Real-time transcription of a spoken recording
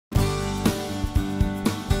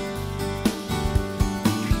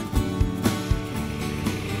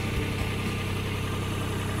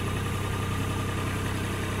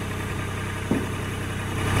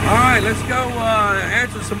right, let's go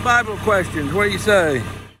answer some Bible questions. What do you say?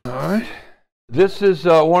 All right. This is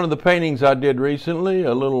one of the paintings I did recently,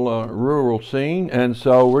 a little rural scene, and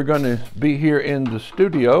so we're going to be here in the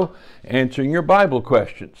studio answering your Bible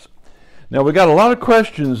questions. Now, we got a lot of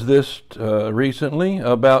questions this recently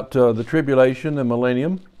about the tribulation, the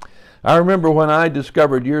millennium. I remember when I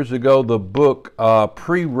discovered years ago the book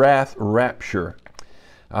Pre-Wrath Rapture.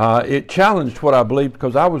 It challenged what I believed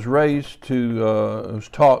because I was raised was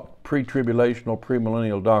taught pre-tribulational,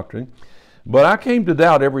 premillennial doctrine. But I came to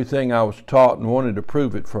doubt everything I was taught and wanted to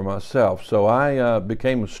prove it for myself. So I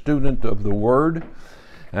became a student of the Word,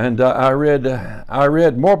 and I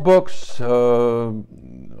read more books,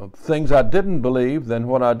 things I didn't believe than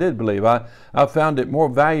what I did believe. I found it more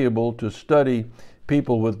valuable to study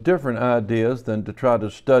people with different ideas than to try to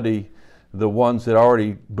study the ones that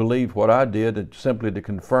already believed what I did, and simply to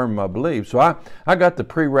confirm my belief. So I got the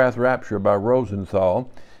Pre-Wrath Rapture by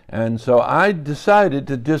Rosenthal. And so I decided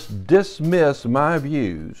to just dismiss my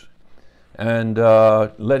views and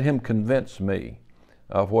let him convince me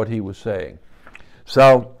of what he was saying.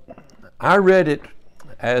 So I read it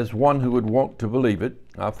as one who would want to believe it.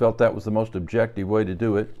 I felt that was the most objective way to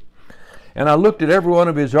do it. And I looked at every one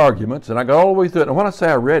of his arguments, and I got all the way through it. And when I say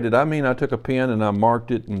I read it, I mean I took a pen and I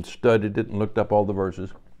marked it and studied it and looked up all the verses.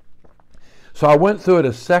 So I went through it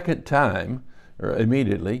a second time, or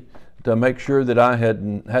immediately, to make sure that I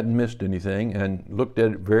hadn't missed anything, and looked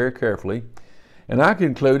at it very carefully. And I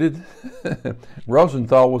concluded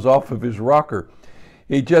Rosenthal was off of his rocker.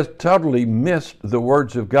 He just totally missed the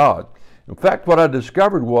words of God. In fact, what I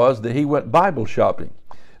discovered was that he went Bible shopping.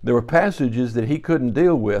 There were passages that he couldn't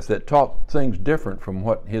deal with that taught things different from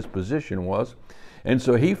what his position was. And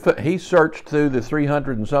so he searched through the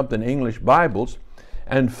 300 and something English Bibles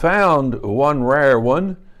and found one rare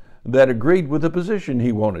one that agreed with the position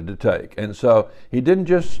he wanted to take. And so he didn't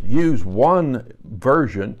just use one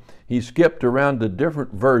version, he skipped around to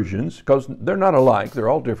different versions, because they're not alike, they're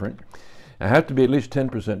all different. They have to be at least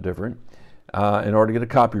 10% different in order to get a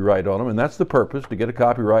copyright on them, and that's the purpose, to get a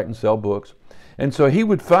copyright and sell books. And so he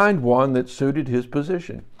would find one that suited his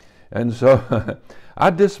position. And so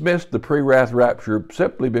I dismissed the Pre-Wrath Rapture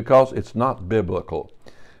simply because it's not biblical.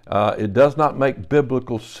 It does not make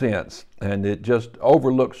biblical sense, and it just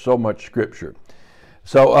overlooks so much Scripture.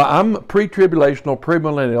 So I'm pre-tribulational,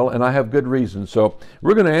 premillennial, and I have good reason. So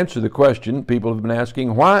we're going to answer the question people have been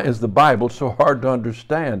asking: why is the Bible so hard to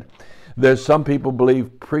understand? There's some people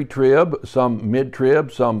believe pre-trib, some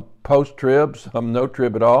mid-trib, some post-trib, some no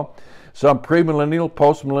trib at all, some premillennial,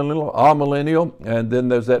 post-millennial, amillennial, and then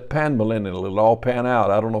there's that pan-millennial. It'll all pan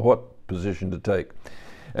out. I don't know what position to take.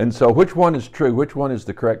 And so which one is true? Which one is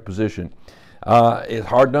the correct position? It's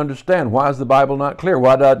hard to understand. Why is the Bible not clear?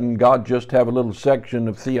 Why doesn't God just have a little section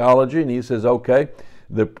of theology and he says, okay,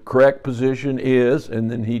 the correct position is, and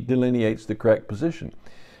then he delineates the correct position?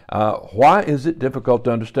 Why is it difficult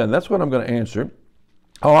to understand? That's what I'm going to answer.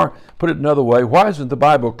 Or put it another way, why isn't the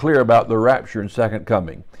Bible clear about the rapture and second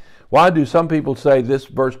coming? Why do some people say this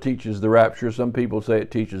verse teaches the rapture, some people say it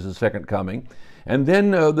teaches the second coming? And then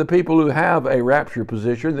the people who have a rapture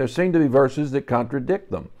position, there seem to be verses that contradict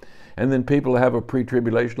them. And then people have a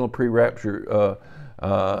pre-tribulational, pre-rapture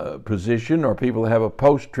position, or people have a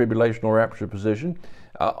post-tribulational rapture position.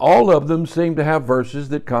 All of them seem to have verses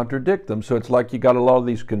that contradict them. So it's like you got a lot of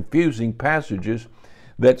these confusing passages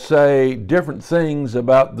that say different things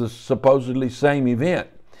about the supposedly same event.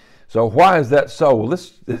 So why is that so? Well,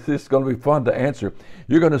 this is going to be fun to answer.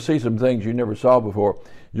 You're going to see some things you never saw before.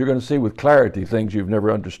 You're going to see with clarity things you've never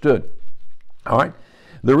understood. All right?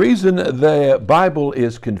 The reason the Bible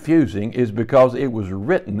is confusing is because it was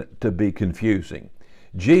written to be confusing.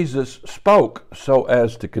 Jesus spoke so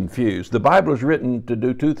as to confuse. The Bible is written to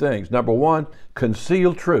do two things. Number one,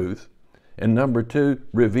 conceal truth, and number two,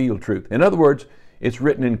 reveal truth. In other words, it's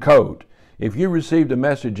written in code. If you received a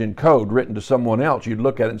message in code written to someone else, you'd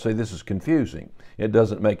look at it and say, this is confusing. It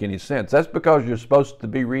doesn't make any sense. That's because you're supposed to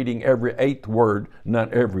be reading every eighth word,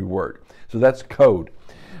 not every word. So that's code.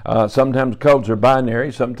 Sometimes codes are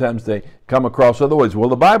binary. Sometimes they come across other ways. Well,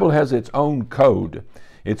 the Bible has its own code,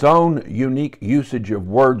 its own unique usage of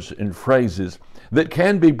words and phrases that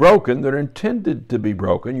can be broken, that are intended to be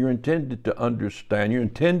broken. You're intended to understand. You're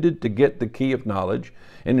intended to get the key of knowledge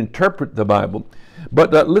and interpret the Bible.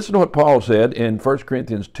 But listen to what Paul said in 1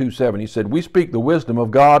 Corinthians 2:7. He said, we speak the wisdom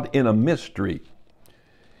of God in a mystery,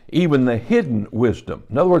 even the hidden wisdom.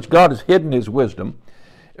 In other words, God has hidden his wisdom,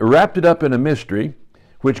 wrapped it up in a mystery,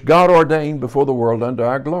 which God ordained before the world unto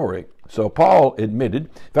our glory. So Paul admitted,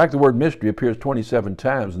 in fact, the word mystery appears 27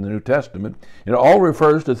 times in the New Testament. It all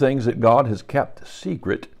refers to things that God has kept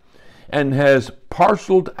secret. and has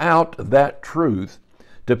parceled out that truth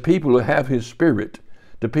to people who have His Spirit,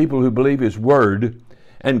 to people who believe His Word,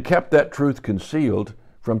 and kept that truth concealed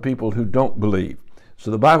from people who don't believe.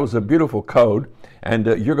 So the Bible is a beautiful code, and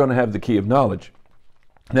you're going to have the key of knowledge.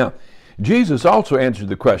 Now, Jesus also answered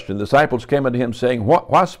the question. The disciples came unto Him saying,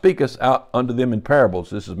 Why speakest out unto them in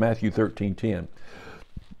parables? This is Matthew 13:10.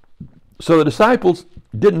 So the disciples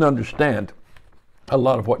didn't understand a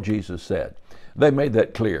lot of what Jesus said. They made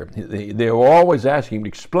that clear. They were always asking Him to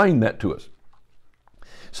explain that to us.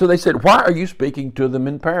 So they said, why are you speaking to them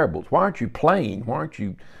in parables? Why aren't you plain? Why aren't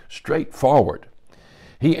you straightforward?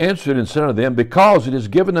 He answered and said unto them, because it is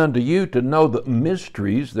given unto you to know the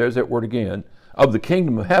mysteries, there's that word again, of the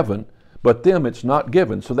kingdom of heaven, but them it's not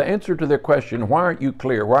given. So the answer to their question, why aren't you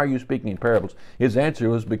clear? Why are you speaking in parables? His answer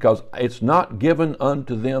was, because it's not given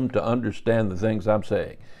unto them to understand the things I'm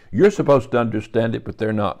saying. You're supposed to understand it, but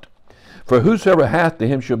they're not. For whosoever hath, to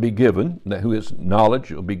him shall be given, who is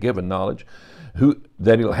knowledge, will be given knowledge,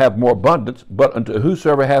 that he'll have more abundance, but unto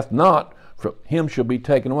whosoever hath not, from him shall be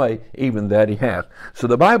taken away, even that he hath. So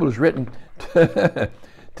the Bible is written to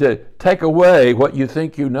take away what you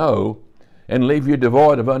think you know and leave you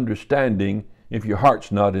devoid of understanding if your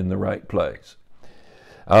heart's not in the right place,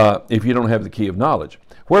 if you don't have the key of knowledge.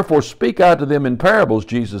 Wherefore speak out to them in parables,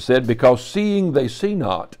 Jesus said, because seeing they see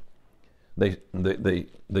not. They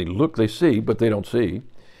look, they see, but they don't see.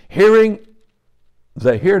 Hearing,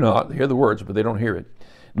 they hear not. They hear the words, but they don't hear it.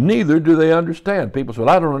 Neither do they understand. People say,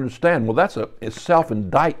 well, I don't understand. Well, it's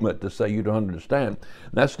self-indictment to say you don't understand.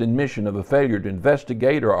 That's the admission of a failure to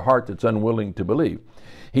investigate or a heart that's unwilling to believe.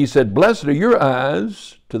 He said, blessed are your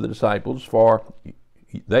eyes, to the disciples, for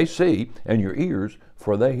they see, and your ears,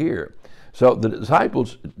 for they hear. So the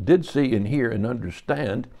disciples did see and hear and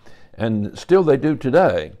understand, and still they do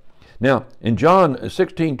today. Now, in John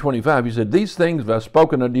 16:25, he said, these things have I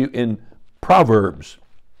spoken unto you in Proverbs.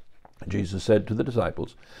 Jesus said to the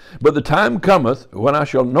disciples, but the time cometh when I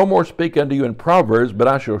shall no more speak unto you in Proverbs, but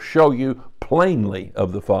I shall show you plainly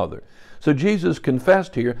of the Father. So Jesus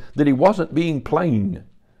confessed here that he wasn't being plain.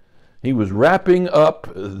 He was wrapping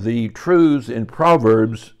up the truths in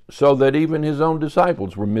Proverbs so that even his own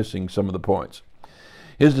disciples were missing some of the points.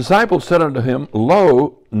 His disciples said unto him,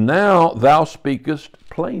 lo, now thou speakest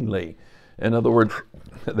plainly. In other words,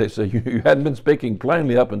 they say, you hadn't been speaking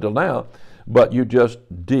plainly up until now, but you just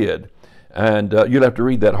did. And you'll have to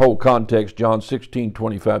read that whole context, John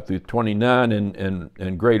 16:25 through 29,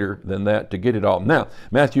 and greater than that to get it all. Now,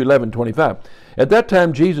 Matthew 11:25. At that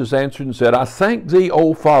time Jesus answered and said, I thank thee,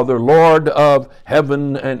 O Father, Lord of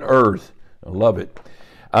heaven and earth. I love it.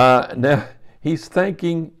 Now, he's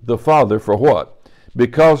thanking the Father for what?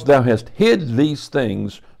 Because thou hast hid these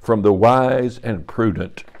things from the wise and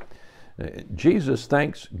prudent. Jesus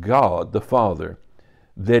thanks God, the Father,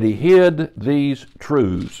 that he hid these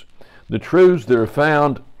truths. The truths that are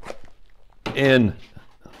found in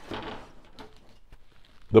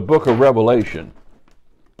the book of Revelation.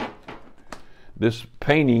 This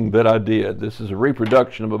painting that I did, this is a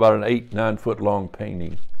reproduction of about an 8-9 foot long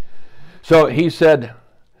painting. So he said,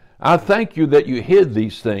 I thank you that you hid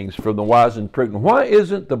these things from the wise and prudent. Why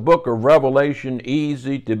isn't the book of Revelation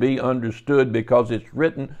easy to be understood? Because it's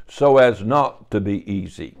written so as not to be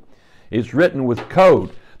easy. It's written with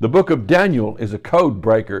code. The book of Daniel is a code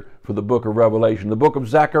breaker for the book of Revelation. The book of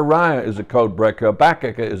Zechariah is a code breaker.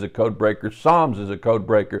 Habakkuk is a code breaker. Psalms is a code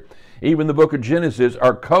breaker. Even the book of Genesis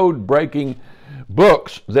are code breaking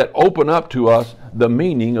books that open up to us the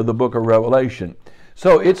meaning of the book of Revelation.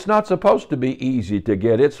 So it's not supposed to be easy to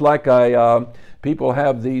get. It's like people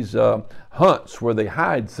have these hunts where they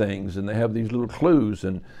hide things, and they have these little clues,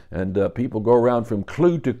 and people go around from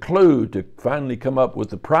clue to finally come up with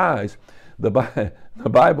the prize. The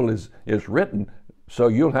Bible is written so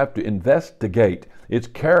you'll have to investigate. It's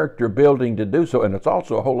character building to do so, and it's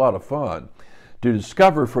also a whole lot of fun to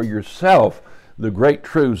discover for yourself the great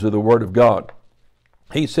truths of the Word of God.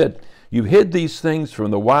 He said, you've hid these things from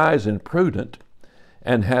the wise and prudent,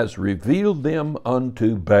 and has revealed them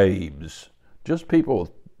unto babes. Just people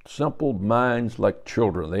with simple minds like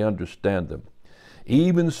children. They understand them.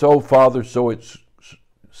 Even so, Father, so it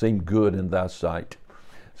seemed good in thy sight.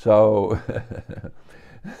 So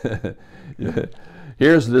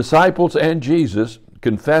here's the disciples and Jesus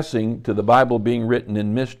confessing to the Bible being written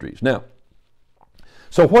in mysteries. Now,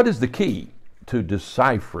 so what is the key to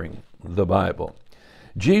deciphering the Bible?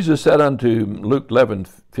 Jesus said unto Luke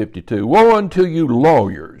 11:52, woe unto you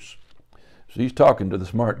lawyers. So he's talking to the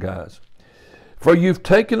smart guys. For you've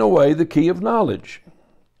taken away the key of knowledge.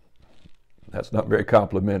 That's not very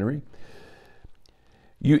complimentary.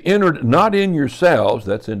 You entered not in yourselves,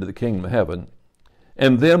 that's into the kingdom of heaven,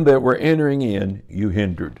 and them that were entering in you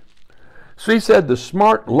hindered. So he said the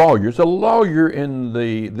smart lawyers, a lawyer in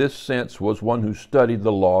this sense was one who studied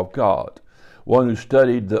the law of God, one who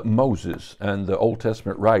studied Moses and the Old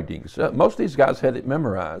Testament writings. Most of these guys had it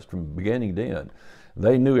memorized from beginning to end.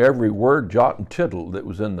 They knew every word, jot, and tittle that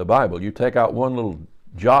was in the Bible. You take out one little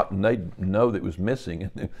jot and they'd know that it was missing,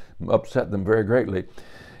 and it upset them very greatly.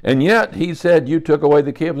 And yet he said, you took away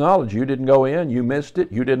the key of knowledge. You didn't go in, you missed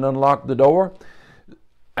it, you didn't unlock the door.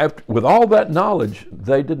 With all that knowledge,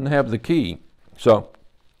 they didn't have the key. So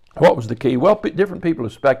what was the key? Well, different people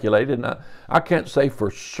have speculated, and I can't say for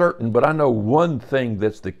certain, but I know one thing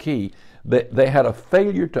that's the key. They had a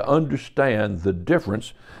failure to understand the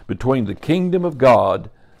difference between the kingdom of God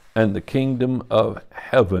and the kingdom of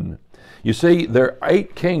heaven. You see, there are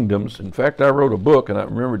 8 kingdoms. In fact, I wrote a book, and I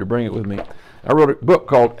remember to bring it with me. I wrote a book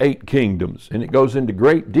called 8 Kingdoms, and it goes into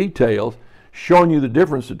great detail showing you the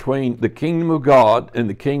difference between the kingdom of God and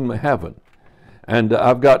the kingdom of heaven. And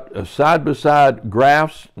I've got side-by-side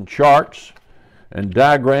graphs and charts and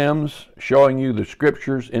diagrams showing you the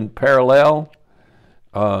scriptures in parallel,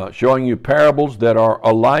 showing you parables that are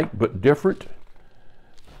alike but different,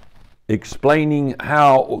 explaining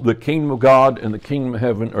how the kingdom of God and the kingdom of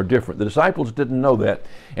heaven are different. The disciples didn't know that.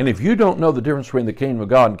 And if you don't know the difference between the kingdom of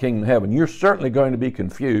God and the kingdom of heaven, you're certainly going to be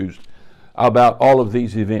confused about all of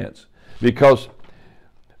these events. Because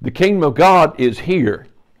the kingdom of God is here.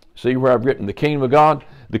 See where I've written the kingdom of God?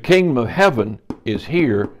 The kingdom of heaven is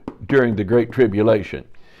here during the Great Tribulation.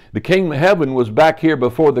 The kingdom of heaven was back here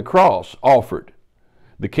before the cross offered.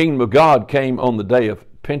 The kingdom of God came on the day of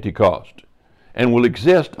Pentecost and will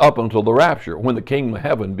exist up until the rapture when the kingdom of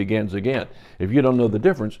heaven begins again. If you don't know the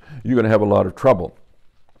difference, you're going to have a lot of trouble.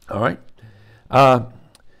 All right?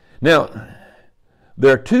 Now,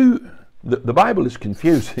 there are two, the Bible is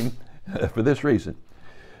confusing for this reason.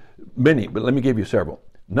 Many, but let me give you several.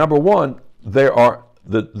 Number one, there are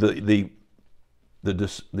the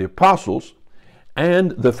apostles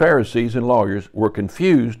and the Pharisees and lawyers were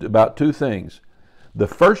confused about 2 things: the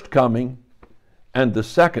first coming and the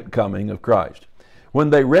second coming of Christ. When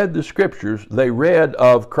they read the scriptures, they read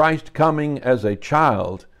of Christ coming as a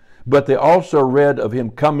child, but they also read of him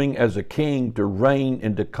coming as a king to reign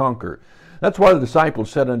and to conquer. That's why the disciples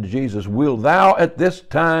said unto Jesus, "Will thou at this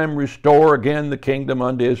time restore again the kingdom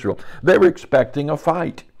unto Israel?" They were expecting a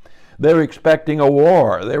fight. They were expecting a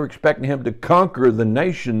war. They were expecting him to conquer the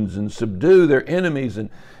nations and subdue their enemies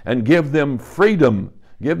and give them freedom.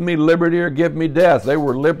 Give me liberty or give me death. They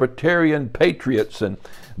were libertarian patriots, and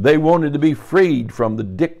they wanted to be freed from the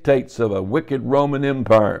dictates of a wicked Roman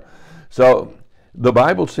Empire. So the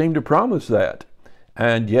Bible seemed to promise that,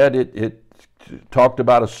 and yet it talked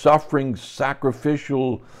about a suffering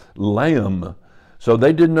sacrificial lamb. So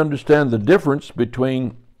they didn't understand the difference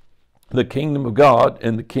between the kingdom of God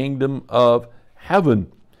and the kingdom of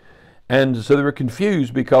heaven. And so they were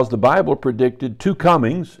confused because the Bible predicted 2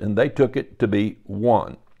 comings, and they took it to be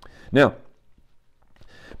one. Now,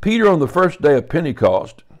 Peter on the first day of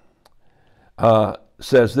Pentecost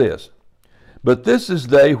says this, "But this is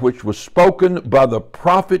they which was spoken by the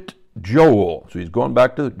prophet Joel." So he's going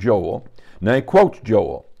back to Joel. Now he quotes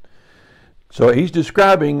Joel. So he's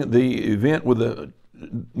describing the event with the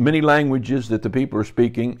many languages that the people are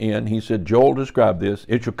speaking in. He said, Joel described this.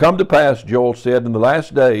 "It shall come to pass," Joel said, "in the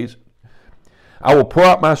last days, I will pour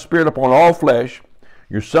out my spirit upon all flesh.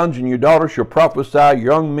 Your sons and your daughters shall prophesy.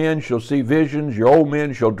 Your young men shall see visions. Your old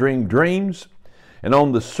men shall dream dreams. And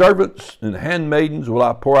on the servants and handmaidens will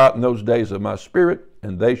I pour out in those days of my spirit,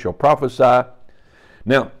 and they shall prophesy."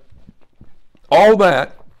 Now, all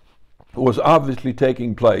that was obviously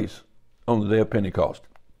taking place on the day of Pentecost.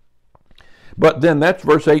 But then that's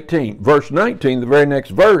verse 18. Verse 19, the very next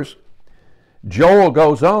verse, Joel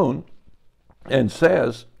goes on and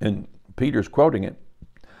says, and Peter's quoting it,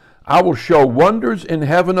 "I will show wonders in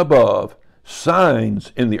heaven above,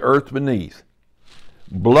 signs in the earth beneath,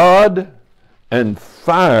 blood and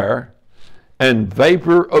fire and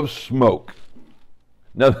vapor of smoke."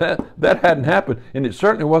 Now that hadn't happened, and it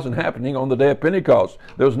certainly wasn't happening on the day of Pentecost.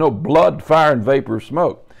 There was no blood, fire, and vapor of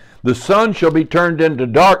smoke. "The sun shall be turned into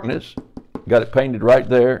darkness," got it painted right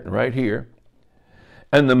there and right here,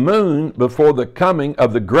 "and the moon before the coming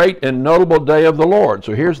of the great and notable day of the Lord."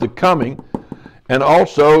 So here's the coming, and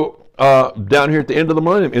also down here at the end of the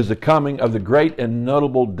millennium is the coming of the great and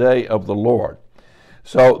notable day of the Lord.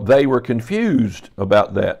 So they were confused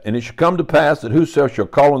about that. "And it shall come to pass that whosoever shall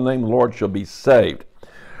call on the name of the Lord shall be saved."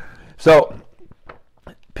 So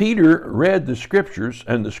Peter read the scriptures,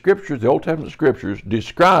 and the scriptures, the Old Testament scriptures,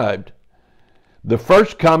 described the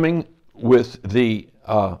first coming with the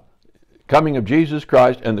coming of Jesus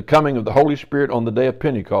Christ and the coming of the Holy Spirit on the day of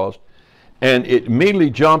Pentecost, and it immediately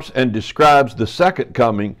jumps and describes the second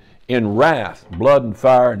coming in wrath, blood and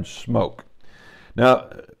fire and smoke. Now,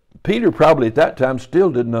 Peter probably at that time still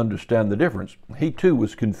didn't understand the difference. He too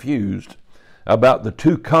was confused about the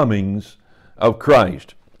two comings of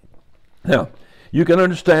Christ. Now, you can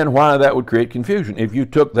understand why that would create confusion if you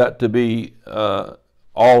took that to be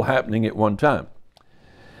all happening at one time.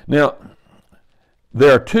 Now,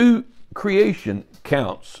 there are two creation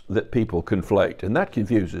counts that people conflate, and that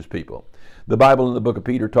confuses people. The Bible in the book of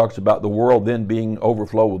Peter talks about the world then being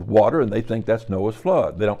overflowed with water, and they think that's Noah's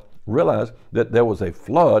flood. They don't realize that there was a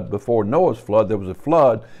flood before Noah's flood. There was a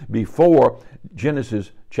flood before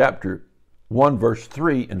Genesis chapter 1, verse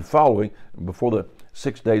 3 and following, before the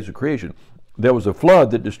 6 days of creation. There was a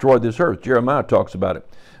flood that destroyed this earth. Jeremiah talks about it.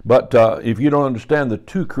 But if you don't understand the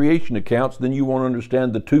two creation accounts, then you won't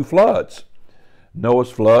understand the two floods,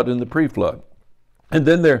 Noah's flood and the pre-flood. And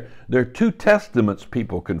then there are two testaments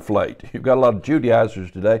people conflate. You've got a lot of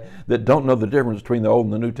Judaizers today that don't know the difference between the Old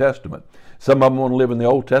and the New Testament. Some of them want to live in the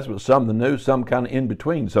Old Testament, some the New, some kind of in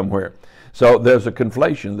between somewhere. So there's a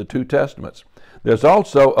conflation of the two testaments. There's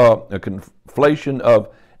also a conflation of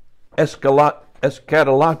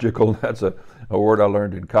eschatological, that's a word I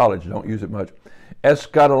learned in college, don't use it much,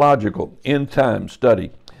 eschatological, end time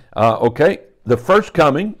study. The first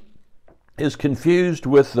coming is confused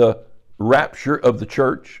with the rapture of the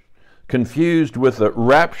church, confused with the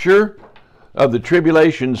rapture of the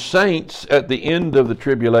tribulation saints at the end of the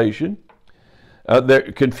tribulation.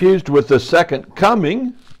 They're confused with the second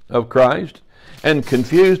coming of Christ, and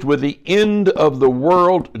confused with the end of the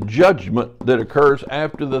world judgment that occurs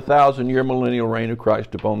after the 1,000-year millennial reign of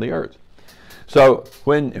Christ upon the earth. So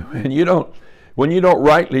when you don't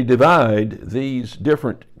rightly divide these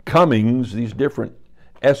different comings, these different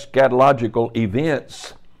eschatological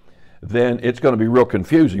events, then it's going to be real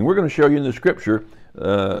confusing. We're going to show you in the scripture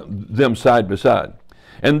them side by side.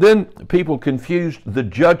 And then people confuse the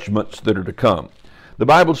judgments that are to come. The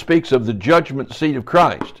Bible speaks of the judgment seat of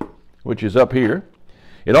Christ, which is up here.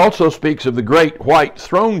 It also speaks of the great white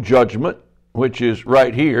throne judgment, which is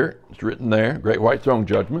right here. It's written there, great white throne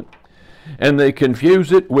judgment. And they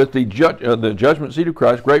confuse it with the judgment seat of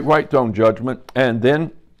Christ, great white throne judgment, and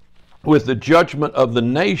then with the judgment of the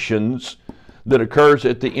nations that occurs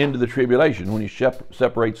at the end of the tribulation when he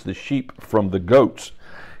separates the sheep from the goats.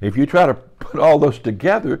 If you try to put all those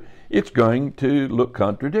together, it's going to look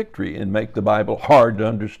contradictory and make the Bible hard to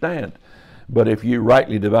understand. But if you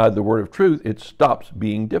rightly divide the word of truth, it stops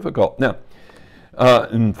being difficult. Now,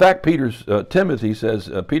 in fact, Peter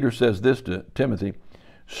says this to Timothy,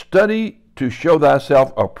 "Study to show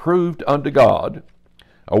thyself approved unto God,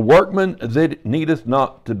 a workman that needeth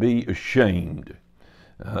not to be ashamed."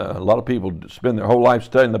 A lot of people spend their whole life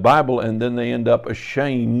studying the Bible, and then they end up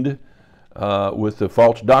ashamed with the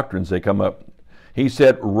false doctrines they come up. He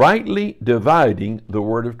said, rightly dividing the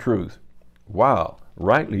word of truth. Wow,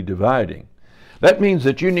 rightly dividing. That means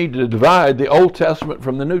that you need to divide the Old Testament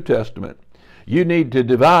from the New Testament. You need to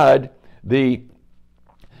divide the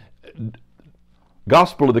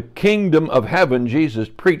gospel of the kingdom of heaven Jesus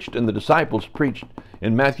preached and the disciples preached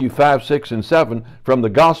in Matthew 5, 6, and 7 from the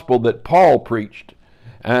gospel that Paul preached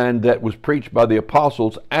and that was preached by the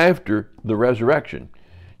apostles after the resurrection.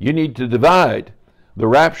 You need to divide the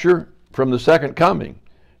rapture from the second coming.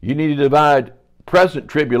 You need to divide present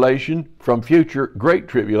tribulation from future great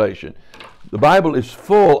tribulation. The Bible is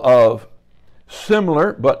full of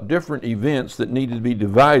similar but different events that need to be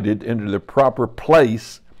divided into their proper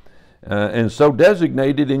place and so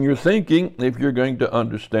designated in your thinking if you're going to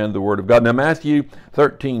understand the Word of God. Now, Matthew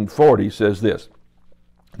 13:40 says this.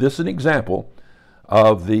 This is an example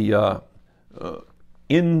of the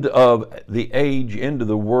end of the age, end of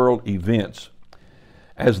the world events.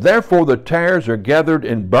 "As therefore the tares are gathered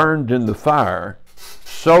and burned in the fire,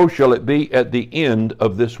 so shall it be at the end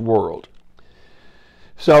of this world."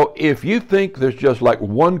 So if you think there's just like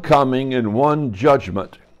one coming and one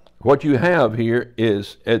judgment, what you have here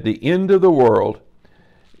is at the end of the world,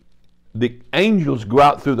 the angels go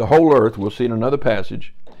out through the whole earth, we'll see in another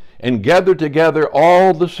passage, and gather together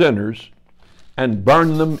all the sinners and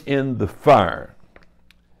burn them in the fire,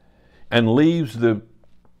 and leaves the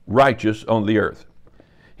righteous on the earth.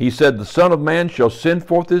 He said, "The Son of Man shall send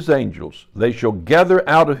forth his angels. They shall gather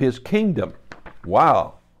out of his kingdom."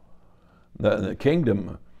 Wow. The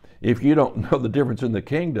kingdom, if you don't know the difference in the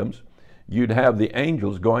kingdoms, you'd have the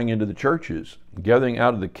angels going into the churches, gathering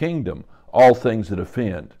out of the kingdom all things that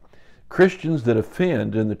offend. Christians that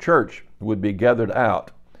offend in the church would be gathered out.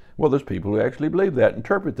 Well, there's people who actually believe that,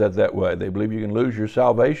 interpret that way. They believe you can lose your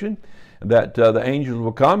salvation that the angels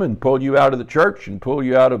will come and pull you out of the church and pull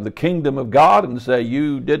you out of the kingdom of God and say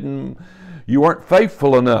you weren't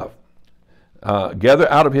faithful enough. Gather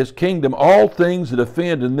out of his kingdom all things that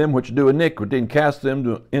offend and them which do iniquity, and cast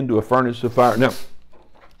them into a furnace of fire. Now,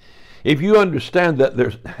 if you understand that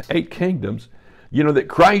there's 8 kingdoms, you know that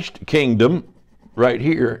Christ's kingdom right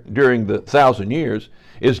here during the 1,000 years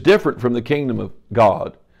is different from the kingdom of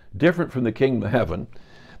God, different from the kingdom of heaven.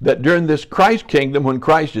 That during this Christ kingdom, when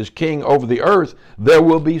Christ is king over the earth, there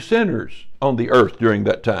will be sinners on the earth during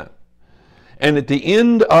that time. And at the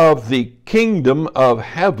end of the kingdom of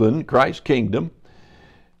heaven, Christ's kingdom,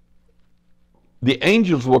 the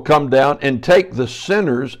angels will come down and take the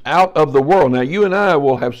sinners out of the world. Now, you and I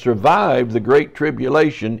will have survived the great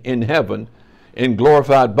tribulation in heaven in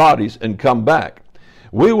glorified bodies and come back.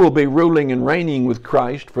 We will be ruling and reigning with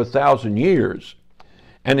Christ for 1,000 years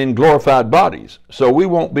and in glorified bodies. So we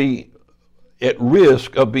won't be at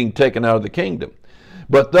risk of being taken out of the kingdom.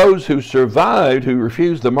 But those who survived, who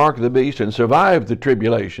refused the mark of the beast and survived the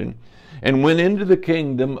tribulation and went into the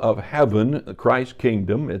kingdom of heaven, Christ's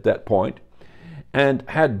kingdom at that point, and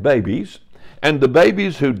had babies, and the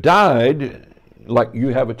babies who died, like you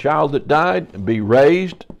have a child that died, be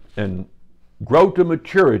raised and grow to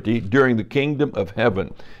maturity during the kingdom of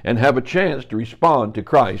heaven and have a chance to respond to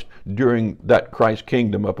Christ during that Christ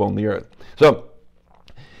kingdom upon the earth. So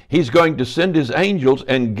he's going to send his angels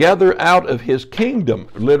and gather out of his kingdom,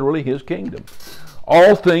 literally his kingdom,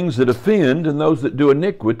 all things that offend and those that do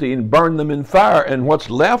iniquity, and burn them in fire. And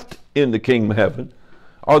what's left in the kingdom of heaven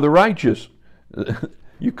are the righteous.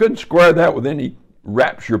 You couldn't square that with any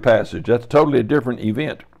rapture passage. That's totally a different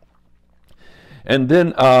event. And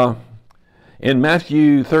then in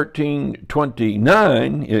Matthew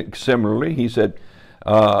 13:29, similarly, he said,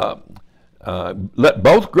 let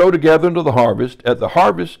both grow together unto the harvest. At the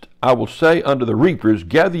harvest I will say unto the reapers,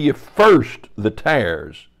 gather ye first the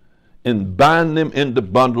tares, and bind them into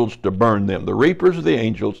bundles to burn them. The reapers are the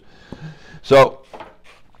angels. So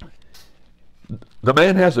the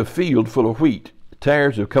man has a field full of wheat.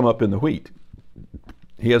 Tares have come up in the wheat.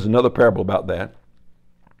 He has another parable about that.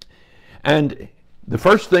 And the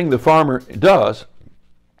first thing the farmer does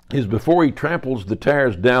is, before he tramples the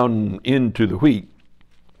tares down into the wheat,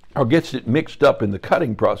 or gets it mixed up in the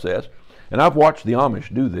cutting process, and I've watched the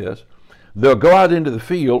Amish do this, they'll go out into the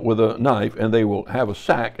field with a knife and they will have a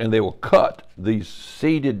sack and they will cut these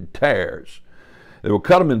seeded tares. They will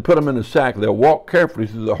cut them and put them in a sack. They'll walk carefully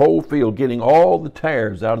through the whole field, getting all the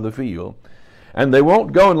tares out of the field. And they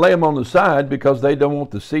won't go and lay them on the side because they don't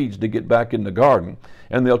want the seeds to get back in the garden.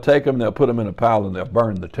 And they'll take them, they'll put them in a pile, and they'll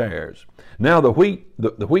burn the tares. Now the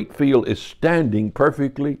wheat field is standing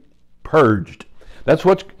perfectly purged. That's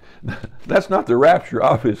not the rapture,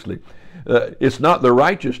 obviously. It's not the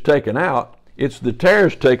righteous taken out. It's the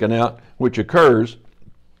tares taken out, which occurs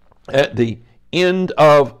at the end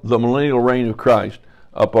of the millennial reign of Christ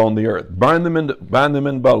upon the earth. Bind them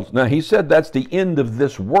in bundles. Now he said that's the end of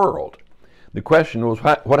this world. The question was,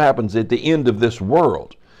 what happens at the end of this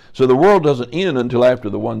world? So the world doesn't end until after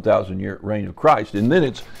the 1,000-year reign of Christ. And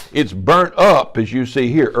then it's burnt up, as you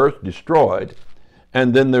see here, earth destroyed.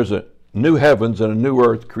 And then there's a new heavens and a new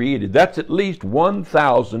earth created. That's at least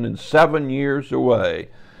 1,007 years away,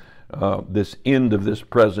 this end of this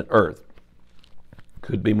present earth.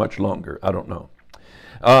 Could be much longer, I don't know.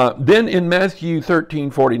 Then in Matthew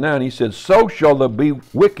 13:49, he says, so shall the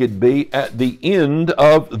wicked be at the end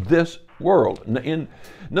of this world. In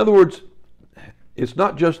other words, it's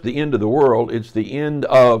not just the end of the world, it's the end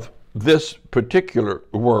of this particular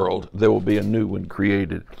world. There will be a new one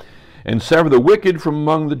created. And sever the wicked from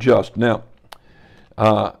among the just. Now,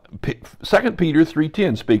 2 Peter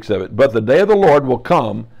 3:10 speaks of it. But the day of the Lord will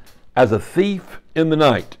come as a thief in the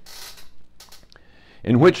night,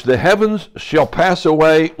 in which the heavens shall pass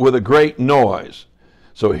away with a great noise.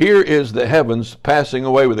 So here is the heavens passing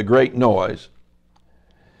away with a great noise.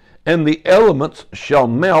 And the elements shall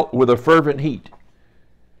melt with a fervent heat.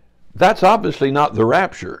 That's obviously not the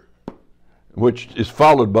rapture, which is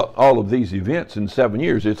followed by all of these events in 7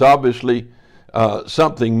 years. It's obviously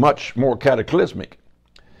something much more cataclysmic.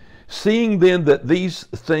 Seeing then that these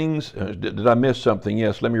things, did I miss something?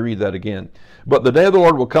 Yes, let me read that again. But the day of the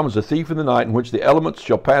Lord will come as a thief in the night, in which the elements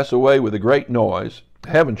shall pass away with a great noise.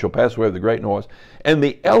 Heaven shall pass away with a great noise, and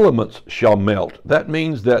the elements shall melt. That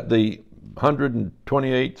means that the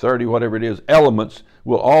 128, 30, whatever it is, elements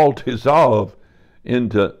will all dissolve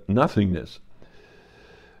into nothingness.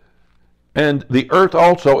 And the earth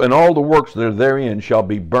also and all the works that are therein shall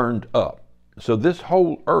be burned up. So this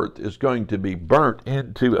whole earth is going to be burnt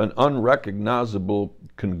into an unrecognizable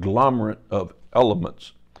conglomerate of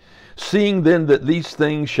elements. Seeing then that these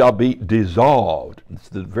things shall be dissolved, it's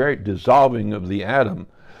the very dissolving of the atom,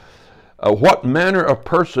 what manner of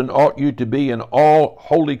person ought you to be in all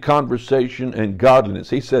holy conversation and godliness?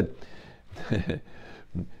 He said,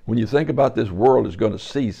 when you think about this world is going to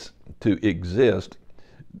cease to exist,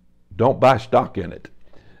 don't buy stock in it.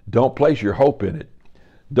 Don't place your hope in it.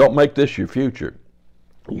 Don't make this your future.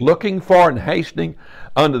 Looking for and hastening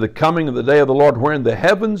unto the coming of the day of the Lord, wherein the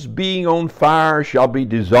heavens being on fire shall be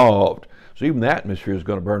dissolved. So even the atmosphere is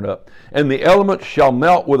going to burn up. And the elements shall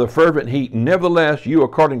melt with a fervent heat. Nevertheless, you,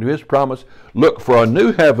 according to his promise, look for a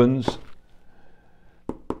new heavens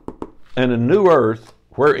and a new earth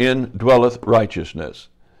wherein dwelleth righteousness.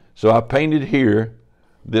 So I painted here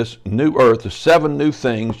this new earth, the 7 new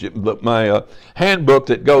things. My handbook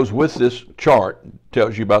that goes with this chart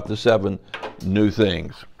tells you about the 7 new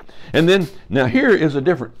things. And then, now here is a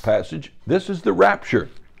different passage. This is the rapture.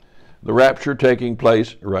 The rapture taking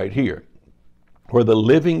place right here, where the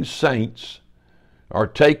living saints are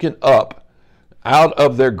taken up out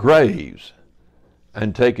of their graves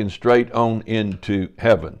and taken straight on into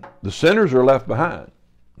heaven. The sinners are left behind.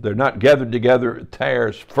 They're not gathered together,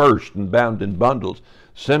 tares first and bound in bundles.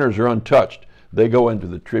 Sinners are untouched. They go into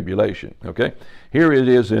the tribulation. Okay? Here it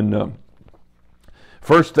is in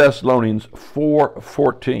 1 Thessalonians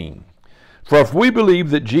 4:14. For if we believe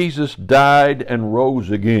that Jesus died and rose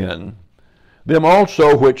again, them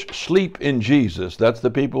also which sleep in Jesus, that's the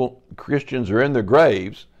people, Christians are in their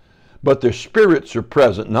graves, but their spirits are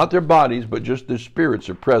present, not their bodies, but just their spirits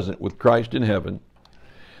are present with Christ in heaven.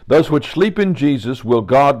 Those which sleep in Jesus will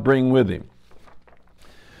God bring with him.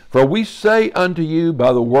 For we say unto you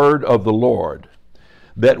by the word of the Lord,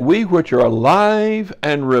 that we which are alive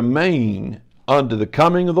and remain unto the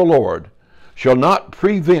coming of the Lord shall not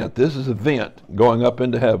prevent, this is a vent going up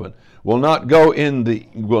into heaven, will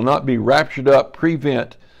not be raptured up,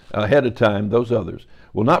 prevent ahead of time, those others,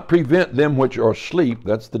 will not prevent them which are asleep,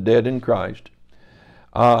 that's the dead in Christ.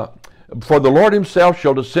 For the Lord himself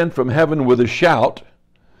shall descend from heaven with a shout,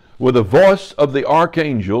 with the voice of the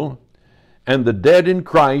archangel, and the dead in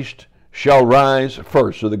Christ shall rise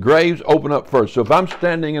first. So the graves open up first. So if I'm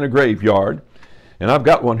standing in a graveyard, and I've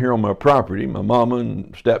got one here on my property, my mama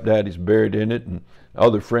and stepdaddy's buried in it, and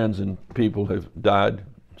other friends and people have died,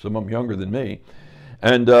 some of them younger than me,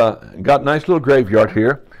 and got a nice little graveyard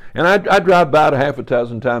here. And I drive by it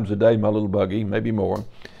 6 times a day, my little buggy, maybe more,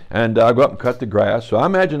 and I go up and cut the grass. So I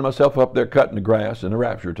imagine myself up there cutting the grass, and the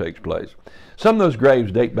rapture takes place. Some of those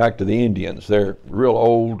graves date back to the Indians. They're real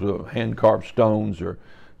old hand-carved stones or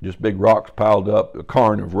just big rocks piled up, a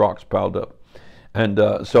cairn of rocks piled up. And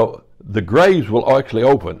so the graves will actually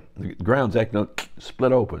open. The ground's actually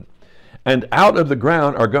split open. And out of the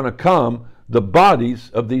ground are going to come the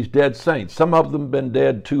bodies of these dead saints. Some of them have been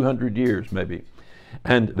dead 200 years maybe.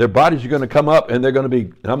 And their bodies are going to come up, and they're going to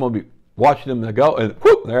be, I'm going to be watching them go, and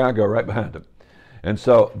whoop, there I go right behind them. And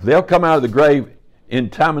so they'll come out of the grave in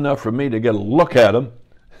time enough for me to get a look at them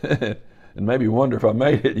and maybe wonder if I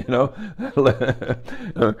made it, you know.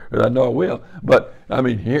 I know I will. But, I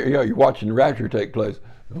mean, here you know, you're watching the rapture take place.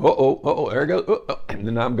 There it goes. And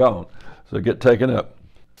then I'm gone. So get taken up.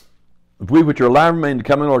 We which are alive remain to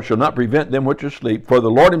come in, Lord, shall not prevent them which are asleep. For the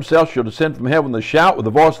Lord himself shall descend from heaven with a shout, with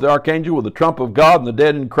the voice of the archangel, with the trump of God, and the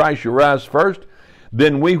dead in Christ shall rise first.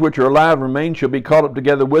 Then we which are alive remain shall be caught up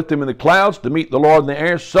together with them in the clouds to meet the Lord in the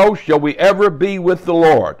air. So shall we ever be with the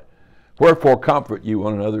Lord. Wherefore comfort you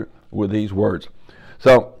one another with these words.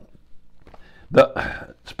 So,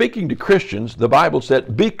 speaking to Christians, the Bible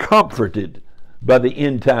said, be comforted by the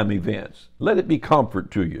end time events. Let it be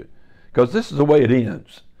comfort to you, because this is the way it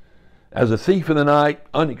ends. As a thief in the night,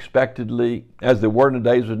 unexpectedly, as they were in the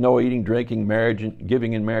days of Noah, eating, drinking, marriage, and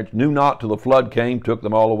giving in marriage, knew not till the flood came, took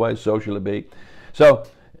them all away, so shall it be. So,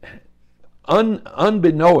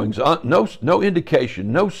 unbeknowns, no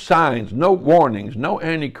indication, no signs, no warnings, no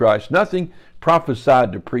Antichrist, nothing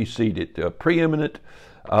prophesied to precede it, a preeminent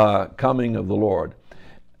coming of the Lord.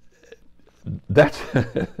 That's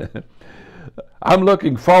I'm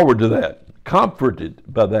looking forward to that, comforted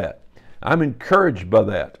by that. I'm encouraged by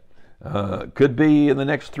that. Could be in the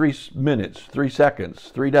next 3 minutes, 3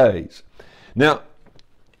 seconds, 3 days. Now,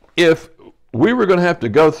 if we were going to have to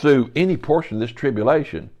go through any portion of this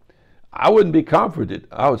tribulation, I wouldn't be comforted.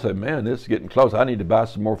 I would say, man, this is getting close. I need to buy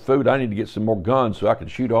some more food. I need to get some more guns so I can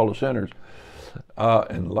shoot all the sinners.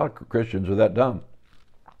 And a lot of Christians are that dumb.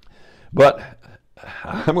 But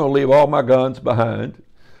I'm going to leave all my guns behind.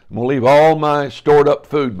 I'm going to leave all my stored up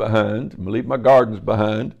food behind. I'm going to leave my gardens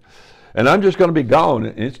behind. And I'm just going to be gone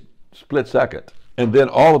in a split second. And then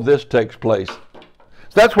all of this takes place. So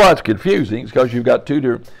that's why it's confusing. It's because you've got two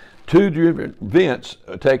two different events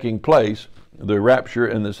taking place, the rapture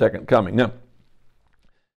and the second coming. Now,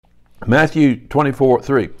 Matthew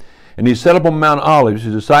 24:3. And he set up on Mount Olives.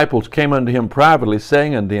 His disciples came unto him privately,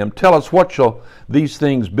 saying unto him, Tell us, what shall these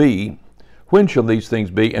things be? When shall these things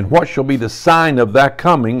be? And what shall be the sign of thy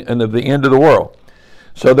coming and of the end of the world?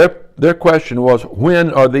 So their question was,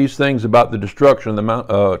 when are these things about the destruction of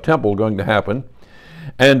the temple going to happen?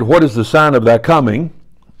 And what is the sign of thy coming?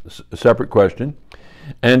 A separate question.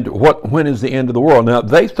 And when is the end of the world? Now,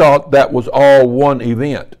 they thought that was all one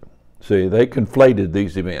event. See, they conflated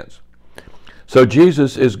these events. So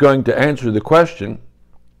Jesus is going to answer the question,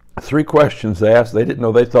 three questions they asked. They didn't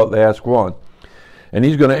know, they thought they asked one. And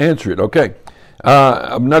he's going to answer it. Okay,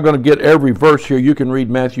 I'm not going to get every verse here. You can read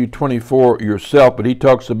Matthew 24 yourself, but he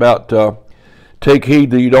talks about, take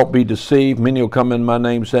heed that you don't be deceived. Many will come in my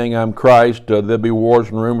name saying, I'm Christ. There'll be wars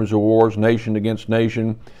and rumors of wars, nation against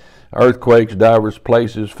nation, earthquakes, divers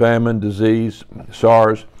places, famine, disease,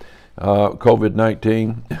 SARS,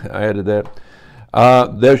 COVID-19. I added that.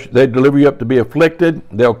 They deliver you up to be afflicted.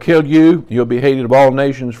 They'll kill you. You'll be hated of all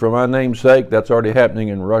nations for my name's sake. That's already happening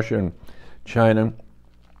in Russia and China,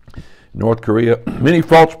 North Korea. Many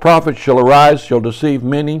false prophets shall arise, shall deceive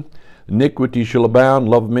many. Iniquity shall abound.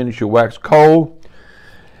 Love of many shall wax cold.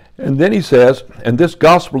 And then he says, and this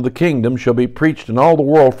gospel of the kingdom shall be preached in all the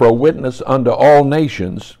world for a witness unto all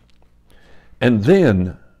nations. And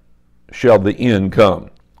then shall the end come.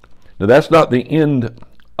 Now that's not the end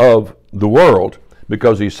of the world,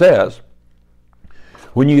 because he says,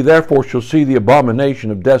 when ye therefore shall see the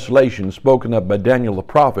abomination of desolation spoken of by Daniel the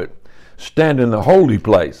prophet stand in the holy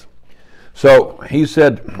place. So he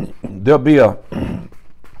said there'll be a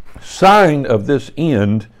sign of this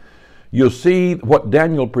end. You'll see what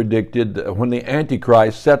Daniel predicted when the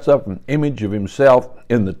Antichrist sets up an image of himself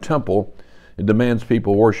in the temple and demands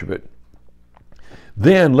people worship it.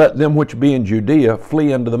 Then let them which be in Judea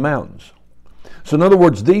flee unto the mountains. So in other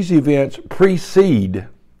words, these events precede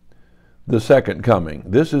the second coming.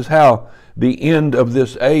 This is how the end of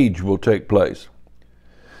this age will take place.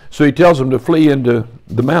 So he tells them to flee into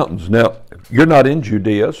the mountains. Now, you're not in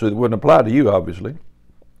Judea, so it wouldn't apply to you, obviously.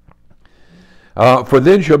 For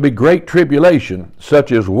then shall be great tribulation,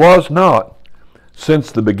 such as was not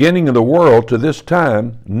since the beginning of the world to this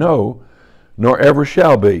time, no, nor ever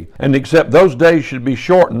shall be. And except those days should be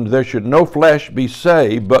shortened, there should no flesh be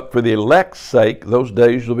saved, but for the elect's sake, those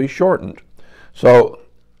days will be shortened. So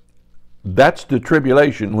that's the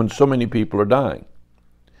tribulation when so many people are dying.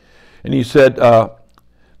 And he said,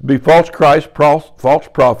 be false Christ, false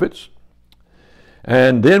prophets.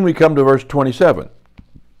 And then we come to verse 27.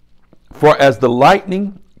 For as the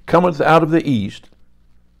lightning cometh out of the east,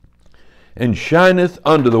 and shineth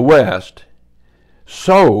unto the west,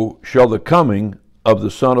 so shall the coming of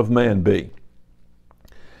the Son of Man be.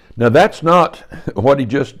 Now that's not what he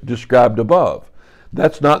just described above.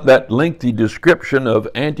 That's not that lengthy description of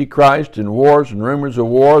Antichrist and wars and rumors of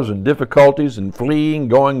wars and difficulties and fleeing,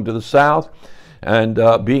 going to the south, and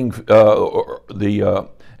being the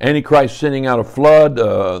Antichrist sending out a flood.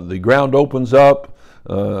 The ground opens up.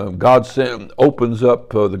 God opens up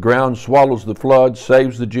the ground, swallows the flood,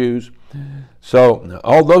 saves the Jews. So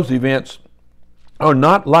all those events are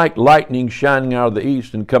not like lightning shining out of the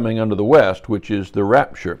east and coming unto the west, which is the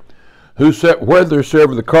rapture.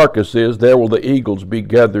 Wheresoever the carcass is, there will the eagles be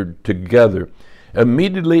gathered together.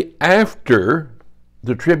 Immediately after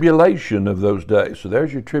the tribulation of those days. So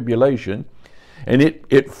there's your tribulation. And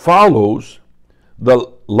it follows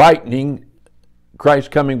the lightning,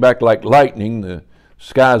 Christ coming back like lightning, the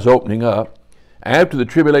skies opening up. After the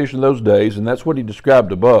tribulation of those days, and that's what he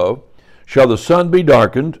described above, shall the sun be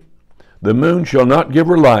darkened, the moon shall not give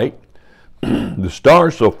her light, the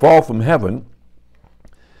stars shall fall from heaven,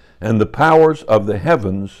 and the powers of the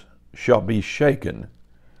heavens shall be shaken.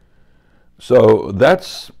 So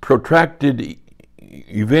that's protracted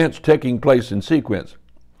events taking place in sequence.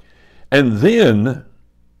 And then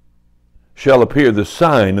shall appear the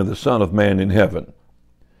sign of the Son of Man in heaven.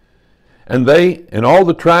 And they and all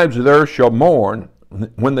the tribes of the earth shall mourn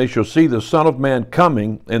when they shall see the Son of Man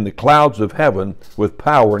coming in the clouds of heaven with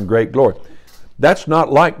power and great glory. That's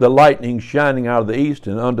not like the lightning shining out of the east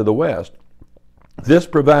and unto the west. This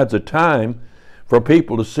provides a time for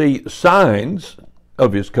people to see signs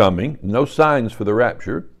of his coming, no signs for the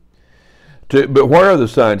rapture. But where are the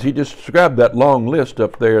signs? He just described that long list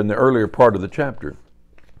up there in the earlier part of the chapter.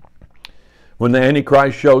 When the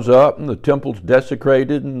Antichrist shows up and the temple's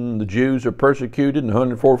desecrated and the Jews are persecuted and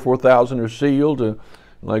 144,000 are sealed,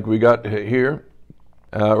 like we got here,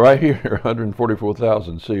 right here,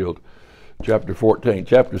 144,000 sealed, chapter 14.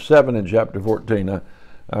 Chapter 7 and chapter 14,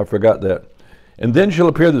 I forgot that. And then shall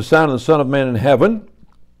appear the sign of the Son of Man in heaven.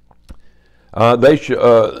 All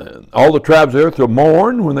the tribes of the earth will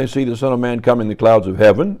mourn when they see the Son of Man come in the clouds of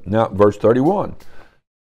heaven. Now, verse 31.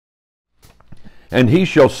 And he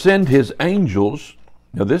shall send his angels.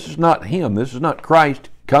 Now, this is not him. This is not Christ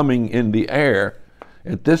coming in the air.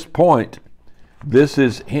 At this point, this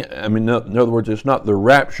is him. I mean, in other words, it's not the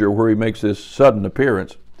rapture where he makes this sudden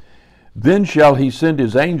appearance. Then shall he send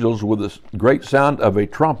his angels with a great sound of a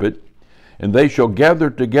trumpet, and they shall gather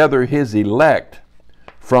together his elect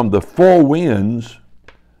from the four winds,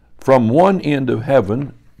 from one end of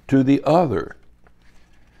heaven to the other.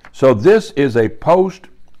 So this is a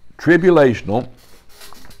post-tribulational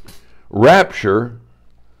rapture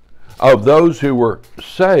of those who were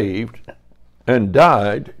saved and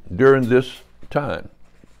died during this time.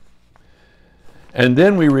 And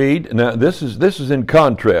then we read, now this is in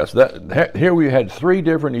contrast. Here we had three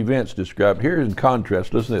different events described. Here in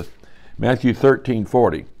contrast, listen to this. Matthew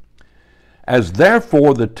 13:40. As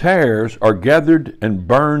therefore the tares are gathered and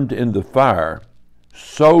burned in the fire,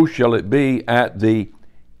 so shall it be at the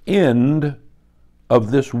end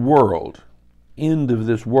of this world. End of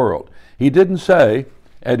this world. He didn't say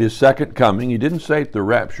at his second coming. He didn't say at the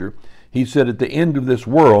rapture. He said at the end of this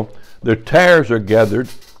world, the tares are gathered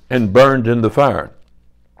and burned in the fire.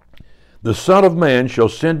 The Son of Man shall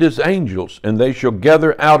send his angels, and they shall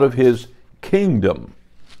gather out of his kingdom.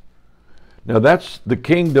 Now that's the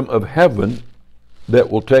kingdom of heaven that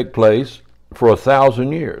will take place for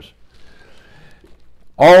 1,000 years.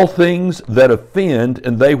 All things that offend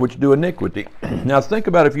and they which do iniquity. Now think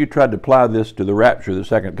about if you tried to apply this to the rapture, the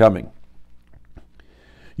second coming.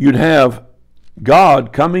 You'd have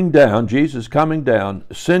God coming down, Jesus coming down,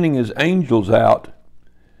 sending his angels out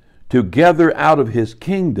to gather out of his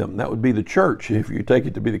kingdom. That would be the church if you take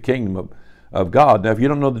it to be the kingdom of God. Now, if you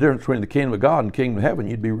don't know the difference between the kingdom of God and the kingdom of heaven,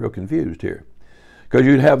 you'd be real confused here. Because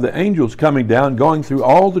you'd have the angels coming down, going through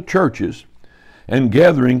all the churches and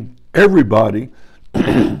gathering everybody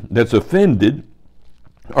that's offended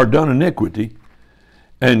or done iniquity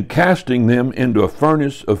and casting them into a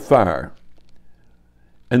furnace of fire.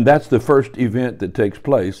 And that's the first event that takes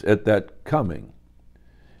place at that coming.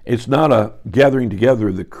 It's not a gathering together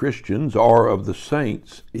of the Christians or of the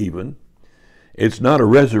saints even. It's not a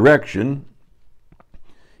resurrection.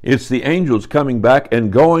 It's the angels coming back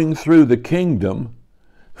and going through the kingdom,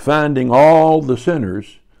 finding all the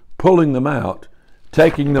sinners, pulling them out,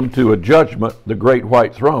 taking them to a judgment, the great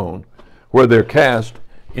white throne, where they're cast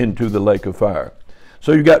into the lake of fire.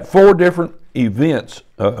 So you've got four different events,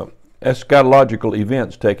 eschatological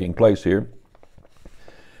events taking place here.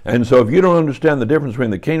 And so if you don't understand the difference between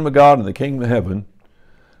the kingdom of God and the kingdom of heaven,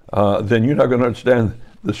 then you're not going to understand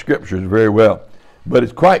the scriptures very well. But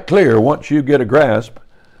it's quite clear once you get a grasp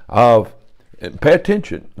of, pay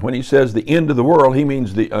attention, when he says the end of the world, he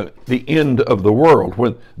means the end of the world,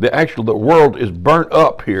 when the world is burnt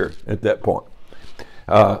up here at that point.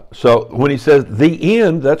 So when he says the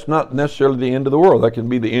end, that's not necessarily the end of the world. That can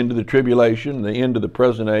be the end of the tribulation, the end of the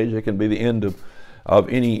present age. It can be the end of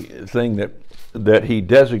anything that he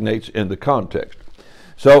designates in the context.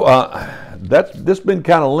 So this has been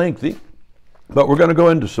kind of lengthy, but we're going to go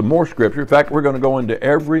into some more scripture. In fact, we're going to go into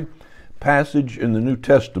every passage in the New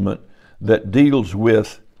Testament that deals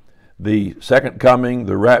with the second coming,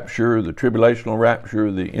 the rapture, the tribulational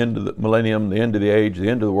rapture, the end of the millennium, the end of the age, the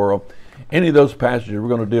end of the world. Any of those passages, we're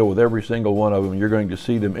going to deal with every single one of them. You're going to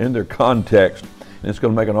see them in their context, and it's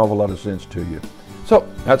going to make an awful lot of sense to you. So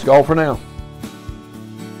that's all for now.